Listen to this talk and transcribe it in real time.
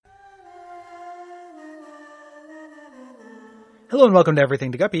Hello and welcome to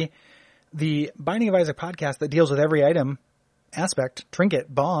Everything to Guppy, the Binding of Isaac podcast that deals with every item, aspect,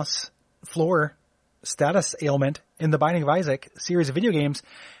 trinket, boss, floor, status ailment in the Binding of Isaac series of video games.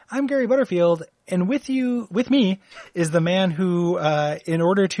 I'm Gary Butterfield, and with me is the man who, in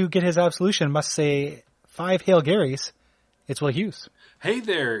order to get his absolution, must say 5 Hail Garys. It's Will Hughes. Hey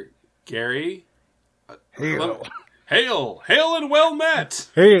there, Gary. Hail. Hail and well met.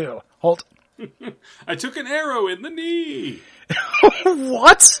 Hail. Halt. I took an arrow in the knee.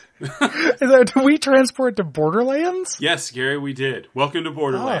 What? Do we transport to Borderlands? Yes, Gary, we did. Welcome to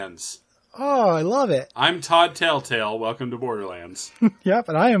Borderlands. Oh, I love it. I'm Todd Telltale. Welcome to Borderlands. Yep,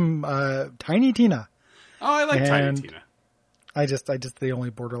 and I am Tiny Tina. Oh, I like Tiny Tina. I just the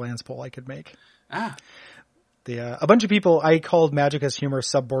only Borderlands poll I could make. Ah. A bunch of people, I called Magicus Humor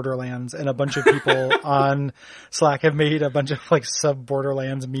sub-Borderlands, and a bunch of people on Slack have made a bunch of like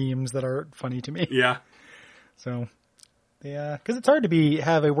sub-Borderlands memes that are funny to me. Yeah. So, because it's hard to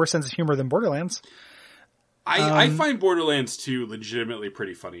have a worse sense of humor than Borderlands. I find Borderlands 2 legitimately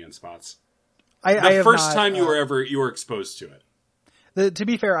pretty funny in spots. The first time you were exposed to it. To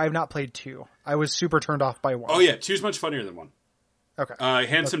be fair, I have not played 2. I was super turned off by 1. Oh yeah, 2's much funnier than 1. Okay.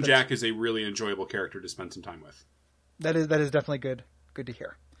 Handsome Jack is a really enjoyable character to spend some time with. That is definitely good to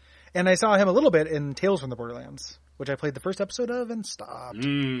hear. And I saw him a little bit in Tales from the Borderlands, which I played the first episode of and stopped.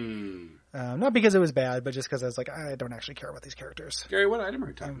 Not because it was bad, but just because I was like, I don't actually care about these characters. Gary, what item are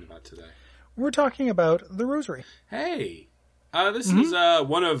we talking about today? We're talking about the Rosary. Hey, this is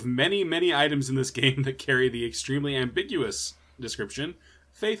one of many, many items in this game that carry the extremely ambiguous description,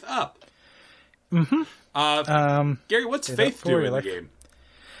 Faith Up. Mm-hmm. Gary, what's Faith doing in the game?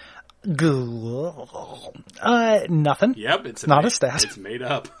 Nothing. Yep, it's not a stat. It's made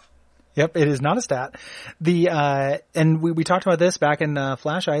up. Yep, it is not a stat. And we talked about this back in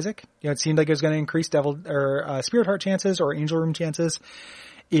Flash Isaac. It seemed like it was going to increase devil or spirit heart chances or angel room chances.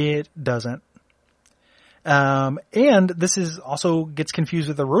 It doesn't. And this is also gets confused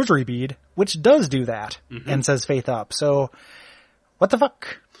with the Rosary bead, which does do that and says Faith Up. So, what the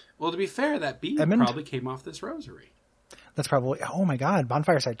fuck? Well, to be fair, that bead probably came off this rosary. That's probably, oh my god,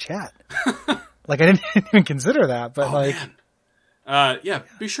 Bonfireside Chat. Like, I didn't even consider that, but man. Yeah,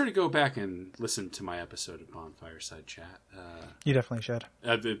 be sure to go back and listen to my episode of Bonfireside Chat. You definitely should.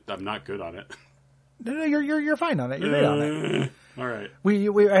 I'm not good on it. No, you're fine on it. You're great on it. All right.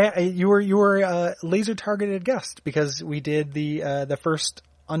 You were a laser targeted guest because we did the first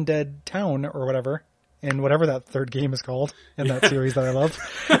Undead Town or whatever. In whatever that third game is called in that series that I love.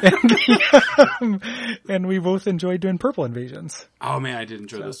 And we both enjoyed doing Purple Invasions. Oh man, I did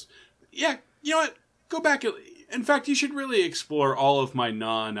enjoy this. Yeah, you know what? Go back. In fact, you should really explore all of my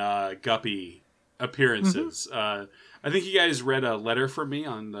non-Guppy appearances. I think you guys read a letter from me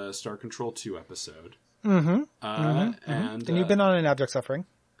on the Star Control 2 episode. And you've been on an Abject Suffering.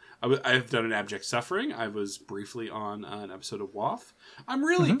 I've done an Abject Suffering. I was briefly on an episode of WAF. I'm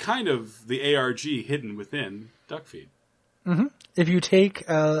really kind of the ARG hidden within Duckfeed. If you take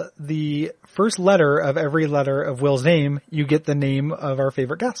the first letter of every letter of Will's name, you get the name of our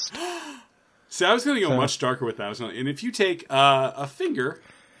favorite guest. See, I was going to go much darker with that. And if you take a finger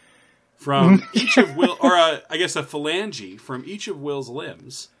from each of Will, or I guess a phalange from each of Will's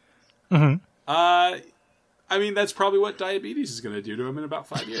limbs, I mean, that's probably what diabetes is going to do to him in about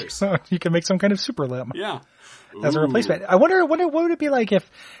 5 years. So you can make some kind of super limb. Yeah. As a replacement. I wonder what would it be like if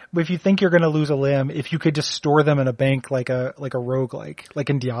you think you're going to lose a limb, if you could just store them in a bank like a rogue, like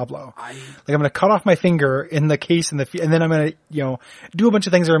in Diablo. I'm going to cut off my finger in the case and then I'm going to, do a bunch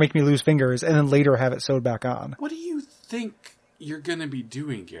of things that are make me lose fingers and then later have it sewed back on. What do you think you're going to be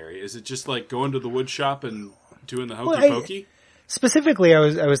doing, Gary? Is it just like going to the wood shop and doing the hokey pokey? Specifically, I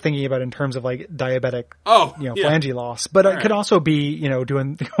was thinking about in terms of like diabetic, phalange loss, but it could also be,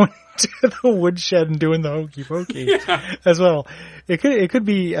 going to the woodshed and doing the hokey pokey as well. It could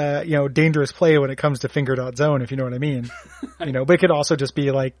be, dangerous play when it comes to finger.zone, if you know what I mean, but it could also just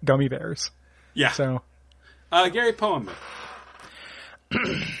be like gummy bears. Yeah. So, Gary, poem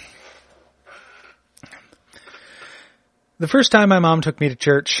me. The first time my mom took me to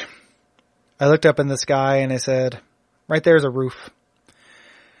church, I looked up in the sky and I said, right there's a roof.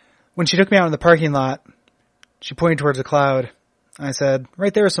 When she took me out in the parking lot, she pointed towards a cloud. I said,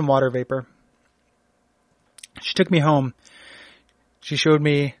 right there is some water vapor. She took me home. She showed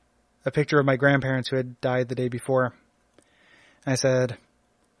me a picture of my grandparents who had died the day before. I said,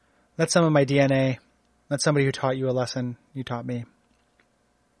 that's some of my DNA. That's somebody who taught you a lesson you taught me.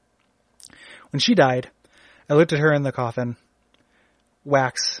 When she died, I looked at her in the coffin.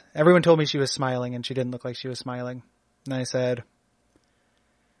 Wax. Everyone told me she was smiling and she didn't look like she was smiling. And I said,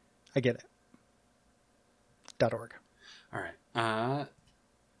 I get it. .org. All right.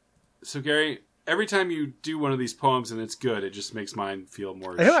 So Gary, every time you do one of these poems and it's good, it just makes mine feel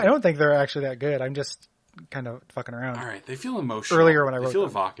more. I don't think they're actually that good. I'm just kind of fucking around. All right, they feel emotional. Earlier when I wrote they feel them.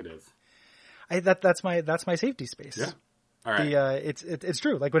 evocative. That's my safety space. Yeah. All right. It's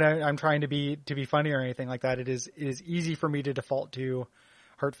true. Like when I'm trying to be funny or anything like that, it is easy for me to default to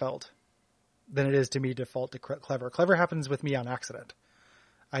heartfelt than it is to me default to clever. Clever happens with me on accident.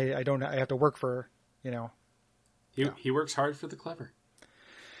 I have to work for, He works hard for the clever.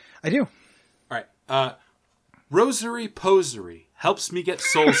 I do. All right. Rosary posery helps me get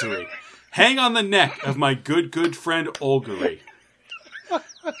soulsery. Hang on the neck of my good friend Olgery.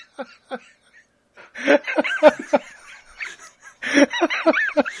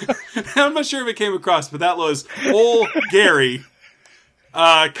 I'm not sure if it came across, but that was old Gary,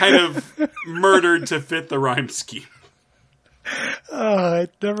 kind of murdered to fit the rhyme scheme. I've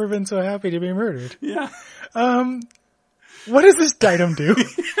never been so happy to be murdered. Yeah. What does this datum do?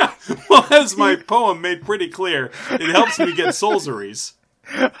 Yeah. Well, as my poem made pretty clear, it helps me get soulseries.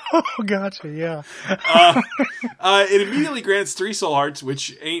 Oh, gotcha. Yeah. It immediately grants 3 soul hearts,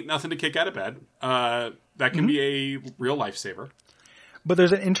 which ain't nothing to kick out of bed. That can be a real lifesaver. But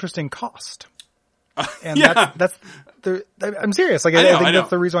there's an interesting cost. And yeah. I'm serious. Like, I think that's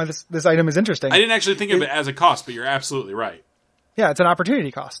the reason why this item is interesting. I didn't actually think of it as a cost, but you're absolutely right. Yeah, it's an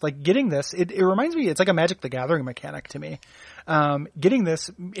opportunity cost. Like, getting this, it reminds me, it's like a Magic the Gathering mechanic to me. Getting this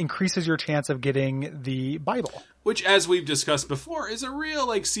increases your chance of getting the Bible. Which, as we've discussed before, is a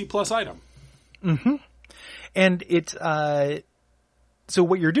real, C+ item. Mm-hmm. And it's, so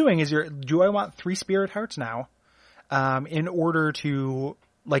what you're doing is do I want 3 Spirit Hearts now, in order to,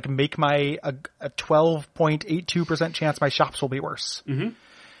 make my, a 12.82% chance my shops will be worse in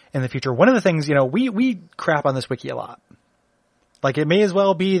the future. One of the things, we crap on this wiki a lot. Like, it may as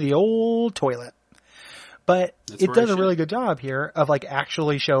well be the old toilet. But it does a really good job here of,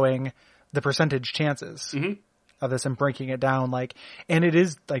 actually showing the percentage chances of this and breaking it down. And it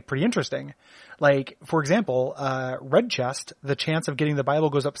is, pretty interesting. For example, Red Chest, the chance of getting the Bible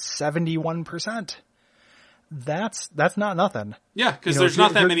goes up 71%. That's not nothing. Yeah, because there's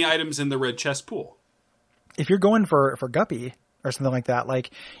not that many items in the Red Chest pool. If you're going for Guppy or something like that,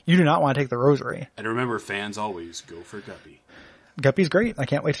 you do not want to take the Rosary. And remember, fans always go for Guppy. Guppy's great. I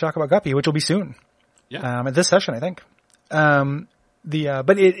can't wait to talk about Guppy, which will be soon. Yeah. At this session, I think. But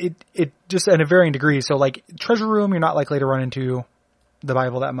it just in a varying degree. So Treasure Room, you're not likely to run into the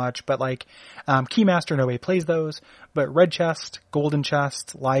Bible that much, but Keymaster, nobody plays those. But Red Chest, Golden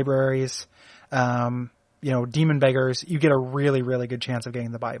Chest, Libraries, Demon Beggars, you get a really, really good chance of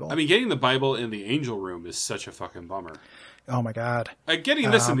getting the Bible. I mean, getting the Bible in the Angel Room is such a fucking bummer. Oh my God. Getting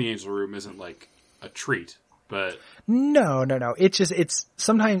this in the Angel Room isn't a treat. But no. It's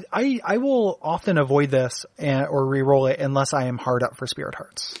sometimes I will often avoid this or re-roll it unless I am hard up for Spirit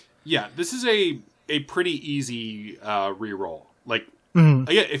Hearts. Yeah, this is a pretty easy re-roll. Again,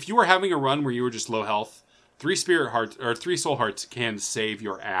 if you were having a run where you were just low health, 3 Spirit Hearts or 3 Soul Hearts can save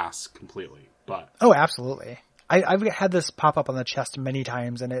your ass completely. But oh, absolutely. I've had this pop up on the chest many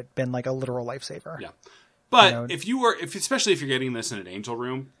times, and it's been a literal lifesaver. Yeah, but especially if you're getting this in an Angel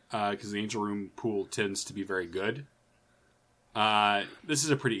Room. Because the Angel Room pool tends to be very good. This is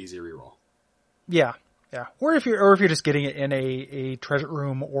a pretty easy reroll. Yeah. Or if you're just getting it in a Treasure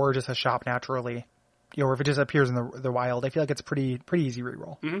Room or just a shop naturally, or if it just appears in the wild, I feel like it's a pretty easy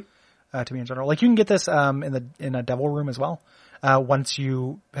reroll. To me in general. You can get this in a Devil Room as well. Once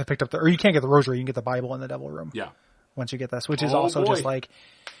you have picked up or you can't get the Rosary, you can get the Bible in the Devil Room. Yeah. Once you get this, which is also just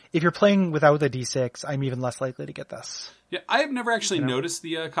if you're playing without the D6, I'm even less likely to get this. Yeah, I have never actually noticed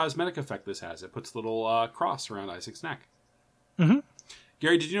the cosmetic effect this has. It puts a little cross around Isaac's neck. Mm-hmm.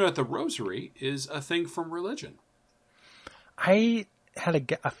 Gary, did you know that the Rosary is a thing from religion? I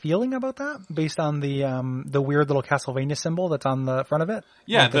had a feeling about that based on the weird little Castlevania symbol that's on the front of it.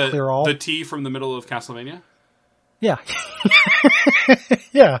 Yeah, the T from the middle of Castlevania. Yeah.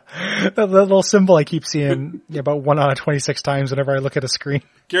 Yeah. That little symbol I keep seeing about 1 out of 26 times whenever I look at a screen.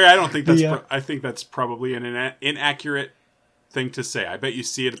 Gary, I don't think that's I think that's probably an inaccurate thing to say. I bet you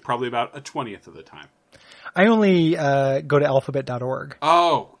see it probably about a 20th of the time. I only go to alphabet.org.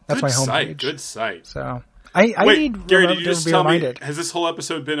 Oh, that's my homepage. Good site. So I need Gary, did you just tell reminded. Me, has this whole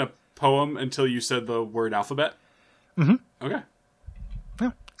episode been a poem until you said the word alphabet? Mm-hmm. Okay.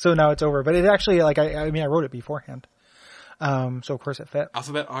 Yeah. So now it's over. But it actually, I wrote it beforehand. So of course it fit.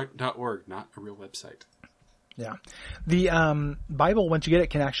 Alphabet.org, not a real website. Yeah. The Bible, once you get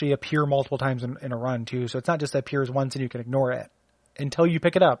it, can actually appear multiple times in a run too. So it's not just that it appears once and you can ignore it. Until you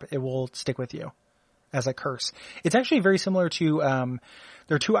pick it up, it will stick with you. as a curse. It's actually very similar to,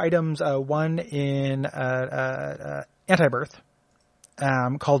 there are two items, one in, Antibirth,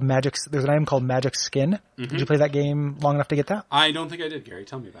 called there's an item called Magic Skin. Mm-hmm. Did you play that game long enough to get that? I don't think I did, Gary.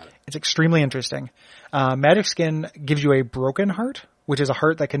 Tell me about it. It's extremely interesting. Magic Skin gives you a broken heart, which is a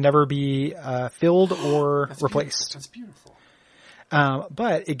heart that can never be, filled or replaced. That's beautiful.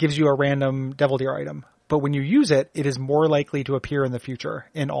 But it gives you a random Devil Deer item. But when you use it, it is more likely to appear in the future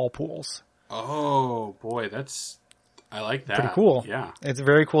in all pools. Oh, boy, I like that. Pretty cool. Yeah. It's a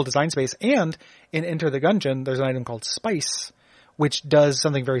very cool design space. And in Enter the Gungeon, there's an item called Spice, which does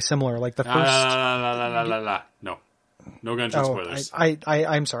something very similar. Like the first... No Gungeon spoilers.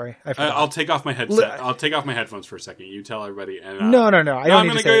 I'm sorry. I'll take off my headset. I'll take off my headphones for a second. You tell everybody. And, no. I don't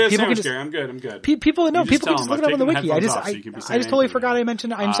need to say it. People can just... I'm good. People can just look it up on the wiki. I just totally forgot I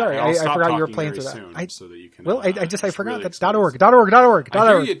mentioned. I'm sorry. I forgot you were playing through that. So that you can, I forgot really that .org.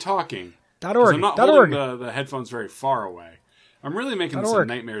 I hear you talking. .org. I'm not holding the headphones very far away. I'm really making this a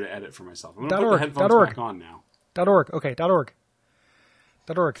nightmare to edit for myself. I'm going to put the headphones back on now. .org. Okay. .org.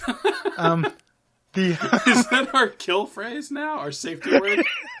 Is that our kill phrase now? Our safety word?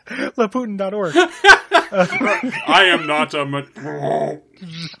 Laputin.org. I am not a...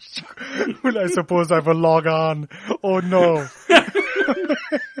 Well, I suppose I will log on. Oh, no.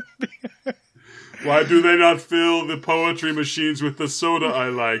 Why do they not fill the poetry machines with the soda I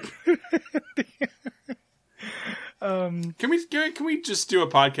like? Can we just do a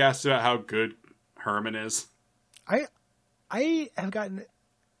podcast about how good Herman is? I have gotten...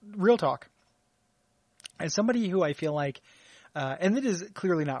 Real talk. As somebody who I feel like, and it is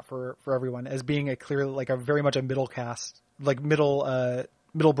clearly not for everyone, as being a very much a middle class podcast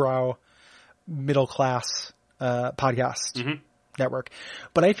network.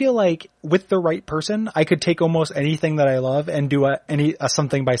 But I feel like with the right person, I could take almost anything that I love and do a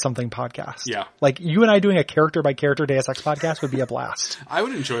something by something podcast. Yeah. Like you and I doing a character by character Deus Ex podcast would be a blast. I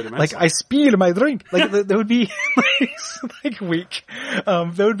would enjoy them. Like I speed my drink. Like that would be like weak.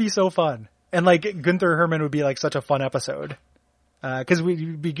 That would be so fun. And like Gunther Herman would be like such a fun episode. Cause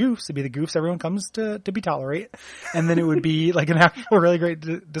we'd be goofs. It'd be the goofs everyone comes to be tolerate. And then it would be like an actual really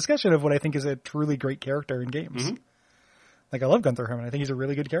great discussion of what I think is a truly great character in games. Mm-hmm. Like I love Gunther Herman. I think he's a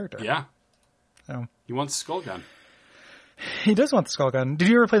really good character. Yeah. So he wants the skull gun. He does want the skull gun. Did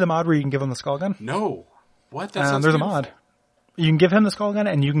you ever play the mod where you can give him the skull gun? No. What? There's beautiful. A mod. You can give him the skull gun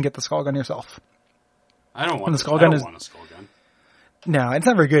and you can get the skull gun yourself. I don't want a skull gun. No, it's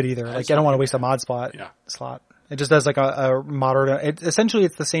not very good either. Like I don't want to waste a mod slot. It just does like a modern. Essentially,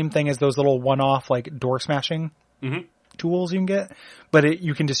 it's the same thing as those little one-off like door smashing tools you can get, but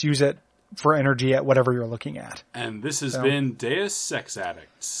you can just use it for energy at whatever you're looking at. And this has been Deus Sex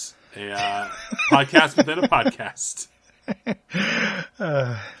Addicts, a podcast within a podcast.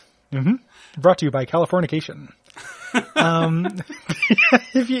 Brought to you by Californication.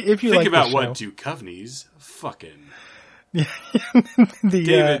 If you think like about this what show, Duchovny's fucking.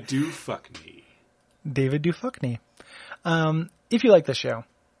 David Duchovny. David Duchovny. If you like this show,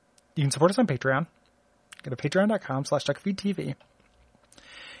 you can support us on Patreon. Go to patreon.com/DuckFeedTV.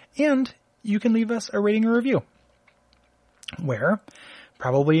 And you can leave us a rating or review. Where?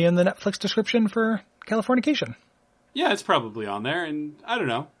 Probably in the Netflix description for Californication. Yeah, it's probably on there, and I don't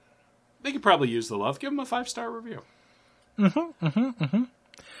know. They could probably use the love. Give them a 5-star review. You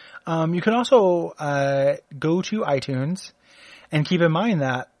can also go to iTunes and keep in mind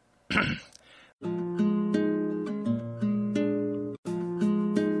that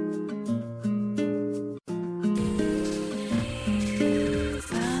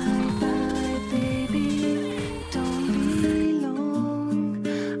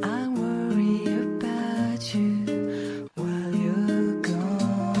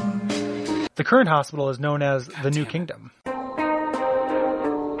the current hospital is known as the New Kingdom.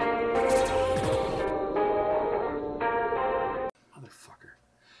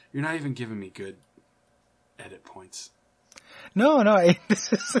 You're not even giving me good edit points. No. I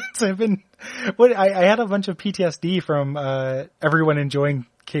had a bunch of PTSD from everyone enjoying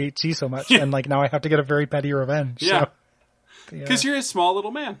KHC so much, and like now I have to get a very petty revenge. Yeah, because you're a small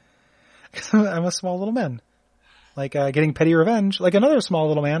little man. I'm a small little man. Like getting petty revenge, like another small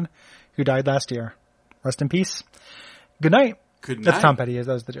little man who died last year. Rest in peace. Good night. Good night. That's Tom Petty. That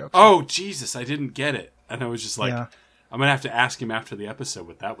was the joke. Oh Jesus, I didn't get it, and I was just like. Yeah. I'm going to have to ask him after the episode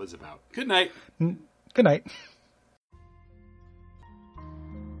what that was about. Good night. Good night.